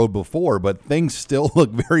down this road before, but things still look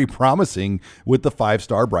very promising with the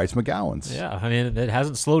 5-star Bryce McGowan's. Yeah, it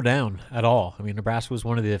hasn't slowed down at all. Nebraska was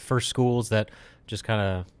one of the first schools that just kind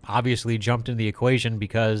of obviously jumped into the equation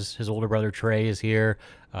because his older brother Trey is here.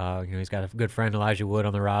 He's got a good friend Elijah Wood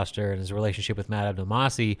on the roster and his relationship with Matt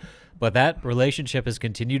Abdelmassi. But that relationship has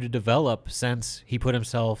continued to develop since he put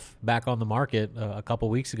himself back on the market a couple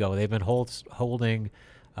weeks ago. They've been holding,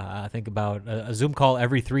 I think, about a Zoom call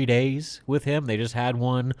every 3 days with him. They just had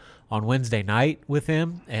one on Wednesday night with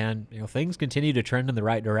him, and things continue to trend in the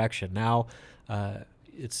right direction. Now,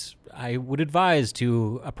 I would advise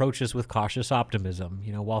to approach this with cautious optimism.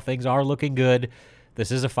 While things are looking good, this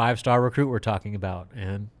is a 5-star recruit we're talking about.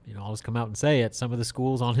 And, I'll just come out and say it. Some of the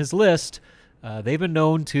schools on his list, they've been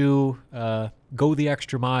known to go the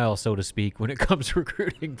extra mile, so to speak, when it comes to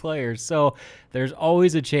recruiting players. So there's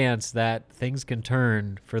always a chance that things can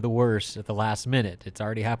turn for the worse at the last minute. It's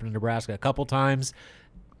already happened in Nebraska a couple times.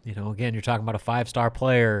 Again, you're talking about a 5-star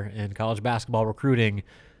player in college basketball recruiting.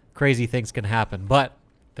 Crazy things can happen. But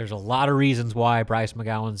there's a lot of reasons why Bryce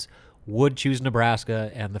McGowan's would choose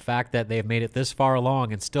Nebraska, and the fact that they've made it this far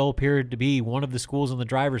along and still appeared to be one of the schools in the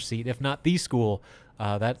driver's seat, if not the school,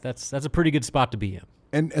 that's a pretty good spot to be in.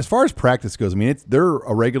 And as far as practice goes, they're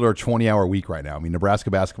a regular 20-hour week right now. Nebraska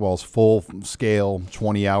basketball is full-scale,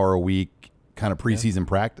 20-hour a week kind of preseason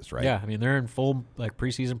practice, right? Yeah, they're in full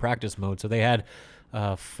preseason practice mode. So they had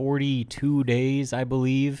 42 days, I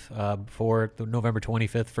believe, for the November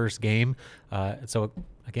 25th first game. So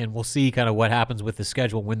again, we'll see kind of what happens with the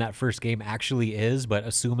schedule when that first game actually is. But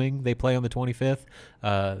assuming they play on the 25th,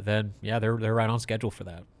 then they're right on schedule for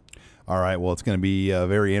that. All right. Well, it's going to be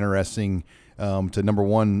very interesting to, number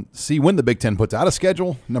one, see when the Big Ten puts out a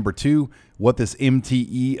schedule. Number two, what this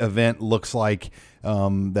MTE event looks like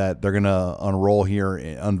that they're going to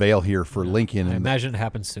unveil here for Lincoln. I imagine it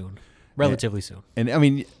happens soon. Relatively soon.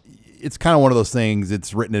 And it's kind of one of those things.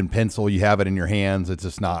 It's written in pencil. You have it in your hands. It's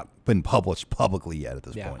just not been published publicly yet at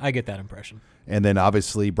this Yeah, point. I get that impression. And then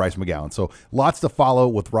obviously Bryce McGowan. So lots to follow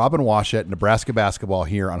with Robin Washut, Nebraska basketball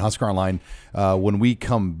here on Husker Online. When we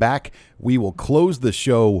come back, we will close the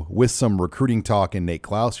show with some recruiting talk and Nate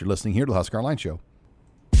Klaus. You're listening here to the Husker Online Show.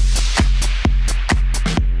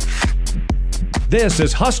 This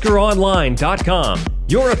is HuskerOnline.com,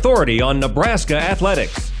 your authority on Nebraska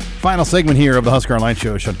athletics. Final segment here of the Husker Online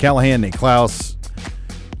Show. Sean Callahan, Nate Klaus,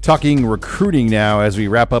 talking recruiting now as we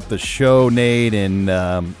wrap up the show, Nate.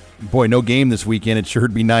 And boy, no game this weekend. It sure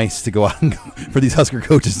would be nice to go out and for these Husker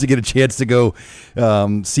coaches to get a chance to go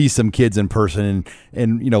see some kids in person.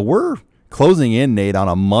 And you know, we're closing in, Nate, on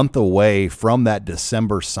a month away from that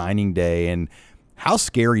December signing day. And how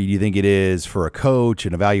scary do you think it is for a coach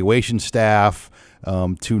and evaluation staff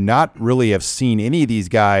to not really have seen any of these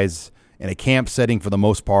guys in a camp setting for the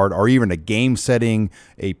most part, or even a game setting,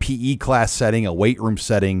 a PE class setting, a weight room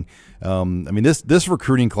setting? I mean, this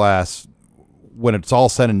recruiting class, when it's all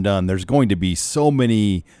said and done, there's going to be so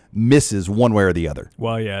many misses one way or the other.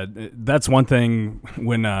 Well, yeah, that's one thing.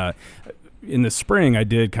 When in the spring, I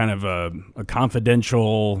did kind of a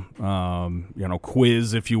confidential,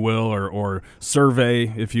 quiz, if you will, or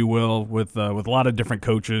survey, if you will, with a lot of different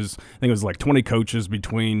coaches. I think it was like 20 coaches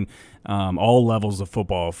between all levels of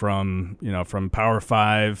football, from Power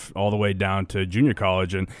 5 all the way down to junior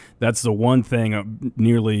college. And that's the one thing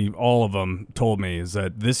nearly all of them told me, is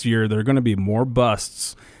that this year there are going to be more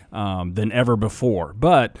busts than ever before.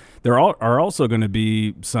 But there are also going to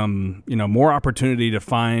be some, more opportunity to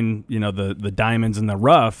find, the diamonds in the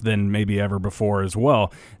rough than maybe ever before as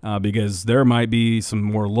well, because there might be some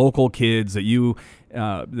more local kids that you've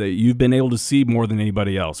been able to see more than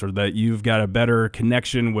anybody else, or that you've got a better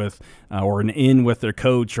connection with, or an in with their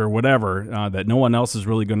coach or whatever, that no one else is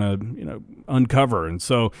really going to, uncover. And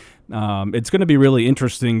so it's going to be really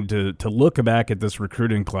interesting to look back at this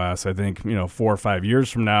recruiting class, I think, 4 or 5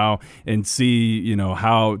 years from now, and see,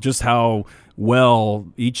 how well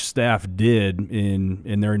each staff did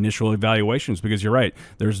in their initial evaluations. Because you're right,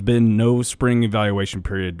 there's been no spring evaluation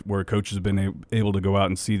period where coaches have been able to go out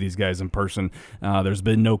and see these guys in person. There's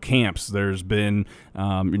been no camps. There's been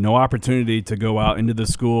no opportunity to go out into the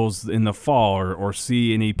schools in the fall, or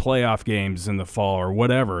see any playoff games in the fall or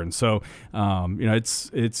whatever. And so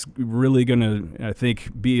it's really going to, I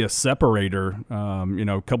think, be a separator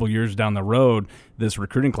a couple years down the road, this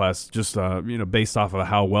recruiting class, just based off of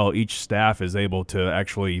how well each staff is able to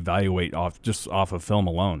actually evaluate off of film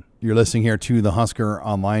alone. You're listening here to the Husker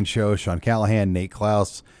Online Show. Sean Callahan, Nate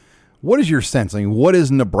Klaus. What is your sense? I mean, what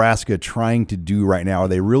is Nebraska trying to do right now? Are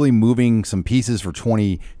they really moving some pieces for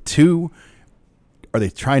 22? Are they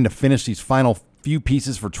trying to finish these final few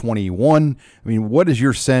pieces for 21? I mean, what is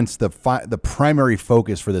your sense the primary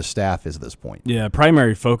focus for this staff is at this point? Yeah,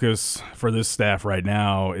 primary focus for this staff right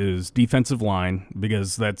now is defensive line,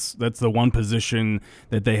 because that's the one position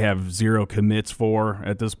that they have zero commits for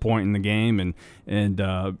at this point in the game. And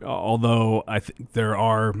although I think there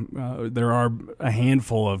are a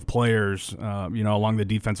handful of players, along the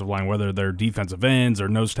defensive line, whether they're defensive ends or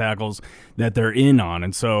nose tackles, that they're in on.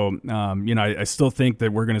 And so, I still think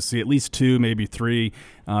that we're going to see at least 2, maybe 3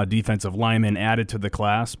 defensive linemen added to the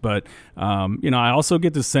class. But I also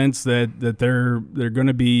get the sense that they're going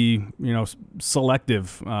to be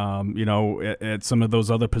selective at some of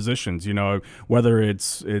those other positions, whether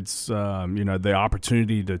it's the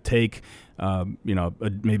opportunity to take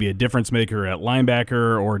maybe a difference maker at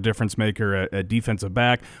linebacker, or a difference maker at defensive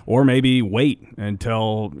back, or maybe wait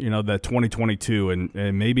until the 2022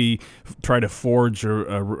 and maybe try to forge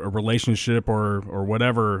a relationship or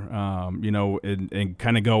whatever, and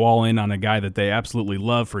kind of go all in on a guy that they absolutely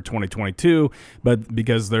love for 2022, but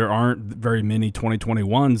because there aren't very many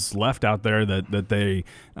 2021s left out there that they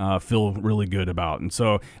feel really good about. And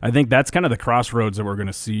so I think that's kind of the crossroads that we're going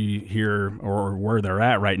to see here, or where they're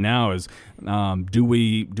at right now, is do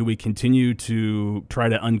we continue to try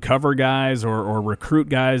to uncover guys or recruit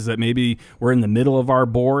guys that maybe were in the middle of our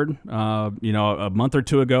board a month or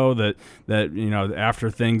two ago, that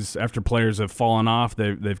after players have fallen off,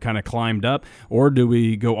 they've kind of climbed up? Or do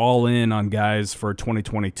we go all in on guys for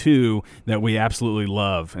 2022 that we absolutely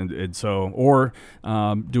love? And so, or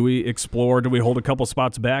do we hold a couple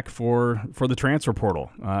spots back for the transfer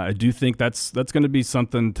portal? I do think that's going to be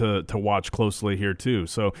something to watch closely here too.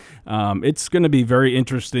 So it's going to be very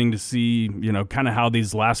interesting to see, kind of how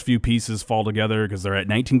these last few pieces fall together, because they're at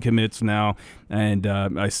 19 commits now. And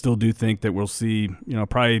I still do think that we'll see,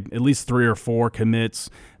 probably at least 3 or 4 commits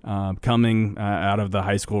coming out of the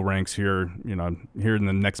high school ranks here in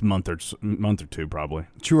the next month or two, probably.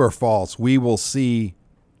 True or false, we will see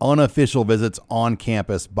unofficial visits on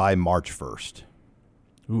campus by March 1st.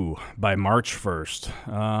 By March 1st.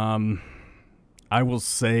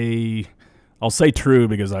 I'll say true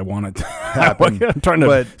because I want it to happen. I'm trying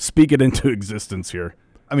to speak it into existence here.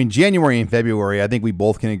 I mean, January and February, I think we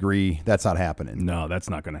both can agree that's not happening. No, that's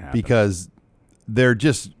not going to happen. Because they're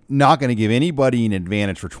just not going to give anybody an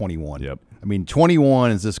advantage for 21. Yep. I mean,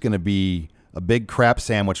 21 is just going to be a big crap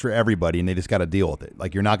sandwich for everybody, and they just got to deal with it.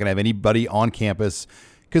 Like, you're not going to have anybody on campus.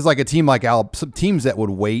 Because, like, a team like some teams that would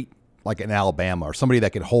wait, like in Alabama, or somebody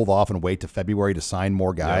that could hold off and wait to February to sign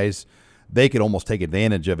more guys, they could almost take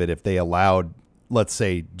advantage of it if they allowed, let's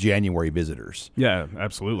say, January visitors. Yeah,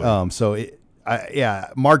 absolutely. March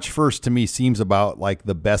 1st to me seems about like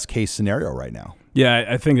the best case scenario right now. Yeah,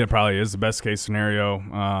 I think that probably is the best case scenario.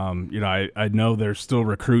 I know there's still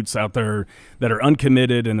recruits out there that are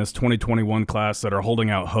uncommitted in this 2021 class that are holding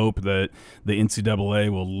out hope that the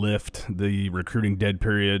NCAA will lift the recruiting dead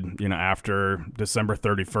period, after December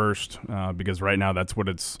 31st, because right now that's what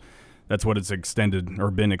it's extended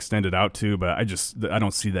or been extended out to. But I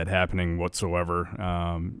don't see that happening whatsoever.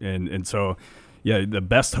 And so. Yeah, the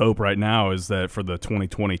best hope right now is that for the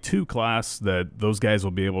 2022 class that those guys will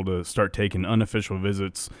be able to start taking unofficial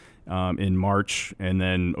visits in March, and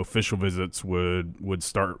then official visits would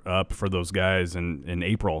start up for those guys in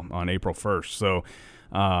April, on April 1st. So,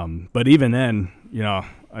 but even then,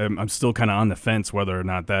 I'm still kind of on the fence whether or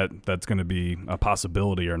not that's going to be a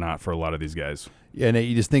possibility or not for a lot of these guys. Yeah, and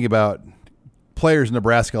you just think about players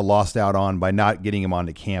Nebraska lost out on by not getting him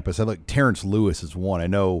onto campus. I look, Terrence Lewis is one. I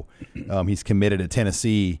know he's committed to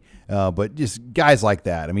Tennessee, but just guys like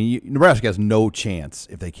that. I mean, Nebraska has no chance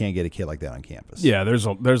if they can't get a kid like that on campus. Yeah, there's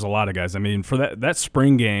a lot of guys. I mean, for that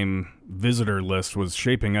spring game visitor list was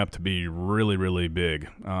shaping up to be really, really big.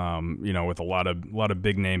 With a lot of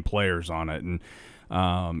big name players on it, and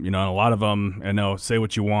and a lot of them, say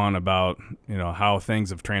what you want about, how things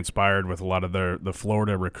have transpired with a lot of the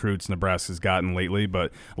Florida recruits Nebraska's gotten lately,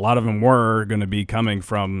 but a lot of them were going to be coming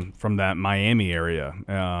from that Miami area,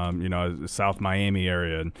 South Miami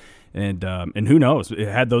area. And who knows?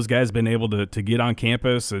 Had those guys been able to get on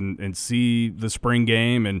campus and see the spring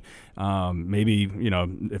game, and maybe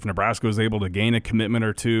if Nebraska was able to gain a commitment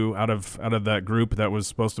or two out of that group that was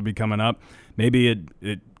supposed to be coming up, maybe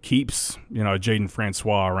it keeps Jaden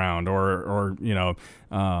Francois around, or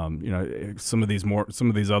some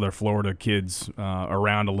of these other Florida kids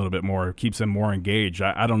around a little bit more, keeps them more engaged.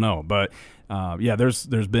 I don't know, but.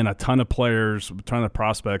 There's been a ton of players, a ton of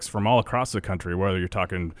prospects from all across the country, whether you're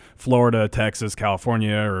talking Florida, Texas,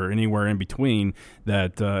 California, or anywhere in between,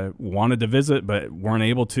 that wanted to visit but weren't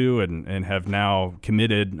able to, and have now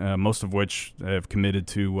committed, most of which have committed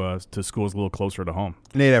to schools a little closer to home.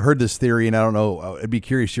 Nate, I've heard this theory, and I don't know, I'd be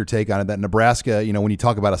curious your take on it, that Nebraska, when you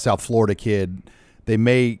talk about a South Florida kid, they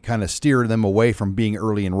may kind of steer them away from being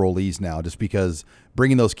early enrollees now, just because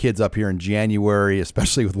bringing those kids up here in January,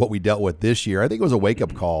 especially with what we dealt with this year, I think it was a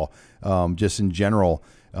wake-up call. Just in general,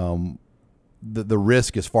 the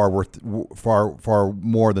risk is far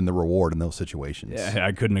more than the reward in those situations. Yeah,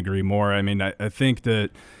 I couldn't agree more. I mean, I think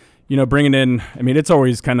that bringing in, I mean, it's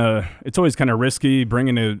always kind of risky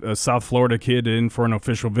bringing a South Florida kid in for an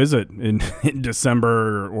official visit in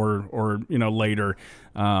December or later.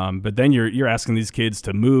 But then you're asking these kids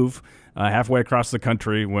to move halfway across the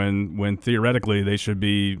country when theoretically they should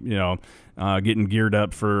be getting geared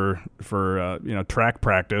up for track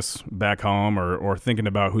practice back home, or thinking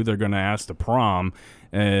about who they're going to ask to prom.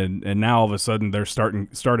 And now all of a sudden they're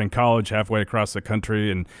starting college halfway across the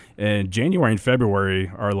country, and January and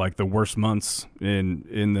February are like the worst months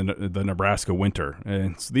in the Nebraska winter,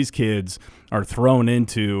 and so these kids are thrown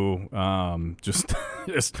into just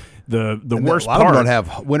the worst part. A lot of them don't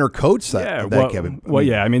have winter coats. Kevin.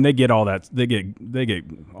 I mean, they get all that. They get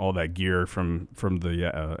all that gear from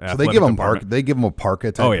the athletic so they give them department. They give them a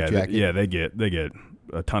parka type jacket. They get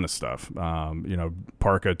a ton of stuff,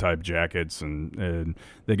 parka type jackets, and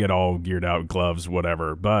they get all geared out, gloves,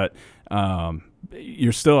 whatever. But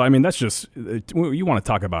you're still, I mean, that's just, you want to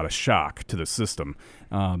talk about a shock to the system.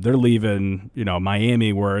 They're leaving,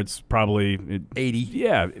 Miami, where it's probably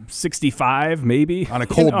 80, 65 maybe on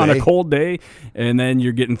a cold day, and then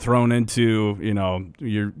you're getting thrown into,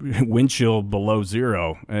 your wind chill below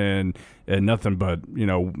zero, and nothing but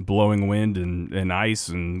blowing wind and ice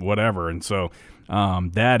and whatever, and so.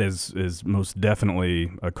 That is most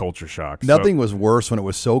definitely a culture shock. Nothing was worse when it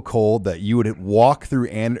was so cold that you would walk through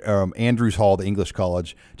Andrews Hall, the English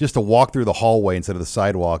college, just to walk through the hallway instead of the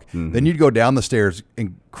sidewalk. Mm-hmm. Then you'd go down the stairs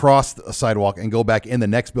and cross a sidewalk and go back in the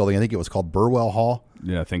next building. I think it was called Burwell Hall.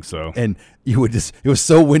 Yeah, I think so. And it was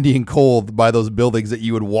so windy and cold by those buildings that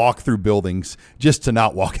you would walk through buildings just to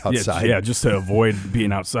not walk outside. Yeah, just to avoid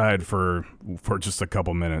being outside for just a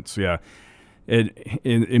couple minutes. Yeah.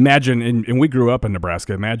 Imagine, and we grew up in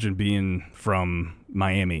Nebraska, imagine being from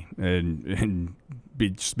Miami and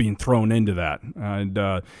just being thrown into that. And,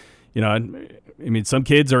 I mean, some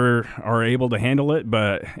kids are able to handle it,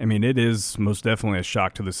 but, I mean, it is most definitely a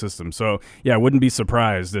shock to the system. So, yeah, I wouldn't be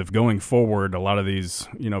surprised if going forward a lot of these,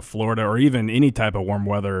 Florida or even any type of warm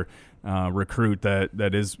weather recruit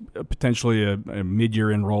that is potentially a mid-year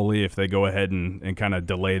enrollee, if they go ahead and kind of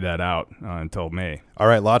delay that out until May. All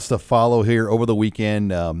right, lots to follow here over the weekend.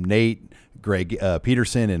 Nate, Greg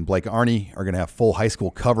Peterson, and Blake Arney are going to have full high school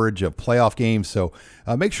coverage of playoff games, so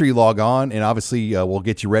make sure you log on, and obviously we'll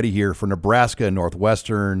get you ready here for Nebraska and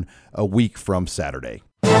Northwestern a week from Saturday.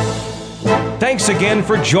 Thanks again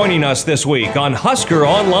for joining us this week on Husker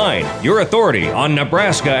Online, your authority on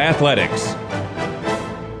Nebraska athletics.